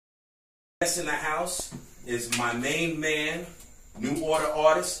Guest in the house is my main man, New Order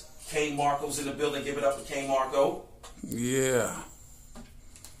artist, kCAneMarkCO's in the building. Give it up for kCAneMarkCO. Yeah.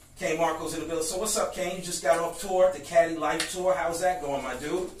 kCAneMarkCO's in the building. So what's up, Kane? You just got off tour, the Caddy Life Tour. How's that going, my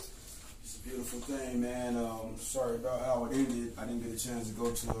dude? It's a beautiful thing, man. Sorry about how it ended. I didn't get a chance to go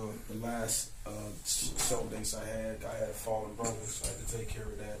to the last show dates I had. I had fallen brothers, so I had to take care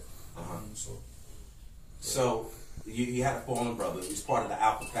of that. So you had a fallen brother. He was part of the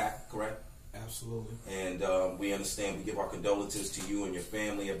Alpha Pack, correct? Absolutely. And we understand, we give our condolences to you and your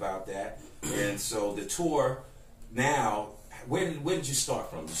family about that. And so the tour now, where did you start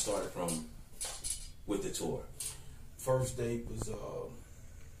from? You started from with the tour. First date was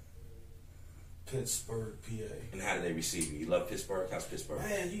Pittsburgh, PA. And how did they receive you? You love Pittsburgh? How's Pittsburgh?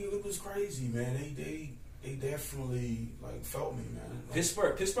 Man, it was crazy, man. They definitely felt me, man.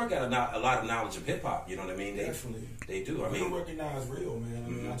 Pittsburgh got a lot of knowledge of hip hop. You know what I mean? Definitely. They do. I mean, mean, recognize real, man. I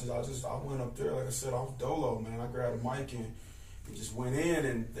mean, I went up there, like I said, off dolo, man. I grabbed a mic and just went in,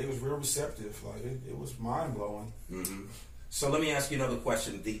 and they was real receptive. Like it was mind blowing. So let me ask you another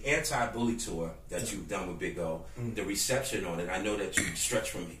question. The anti-bully tour that you've done with Big O, the reception on it. I know that you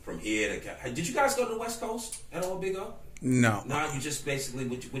stretched from here to. Did you guys go to the West Coast at all, Big O? No. No, you just basically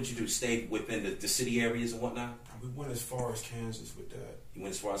what you do? Stayed within the city areas and whatnot. We went as far as Kansas with that. You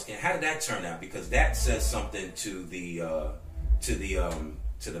went as far as Kansas. How did that turn out? Because that says something to the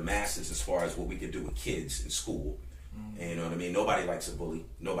masses as far as what we could do with kids in school. And you know what I mean? Nobody likes a bully.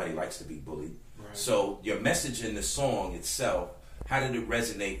 Nobody likes to be bullied. Right. So your message in the song itself, how did it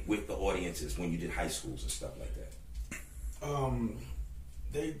resonate with the audiences when you did high schools and stuff like that?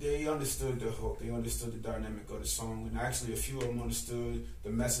 They understood the hook. They understood the dynamic of the song, and actually a few of them understood the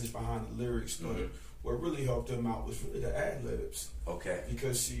message behind the lyrics. But what really helped them out was really the ad libs. Okay.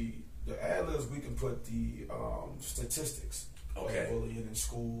 Because the ad libs, we can put the statistics of bullying in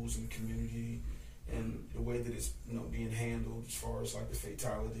schools and community, and the way that it's being handled as far as like the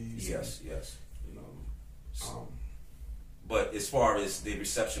fatalities. Yes, yes. You know. But as far as the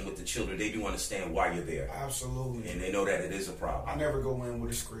reception with the children, they do understand why you're there. Absolutely. And they know that it is a problem. I never go in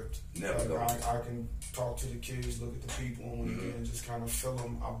with a script. Never go. I can talk to the kids, look at the people, and just kind of feel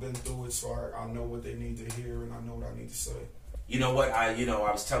them. I've been through it, so I know what they need to hear, and I know what I need to say. You know what? I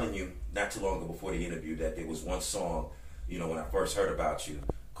was telling you not too long ago before the interview that there was one song, when I first heard about you,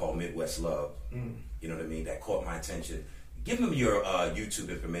 called Midwest Love. You know what I mean? That caught my attention. Give them your YouTube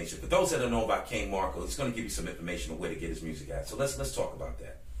information. For those that don't know about kCAneMarkCO, he's going to give you some information on where to get his music at. So let's talk about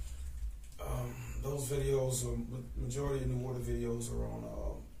that. Those videos, majority of New Order videos are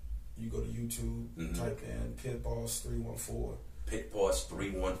on. You go to YouTube, type in Pitboss 314. Pitboss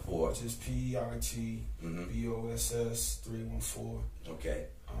 314. Which is PITBOSS 314. Okay.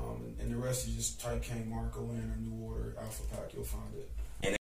 And the rest you just type kCAneMarkCO in or New Order Alpha Pack, you'll find it.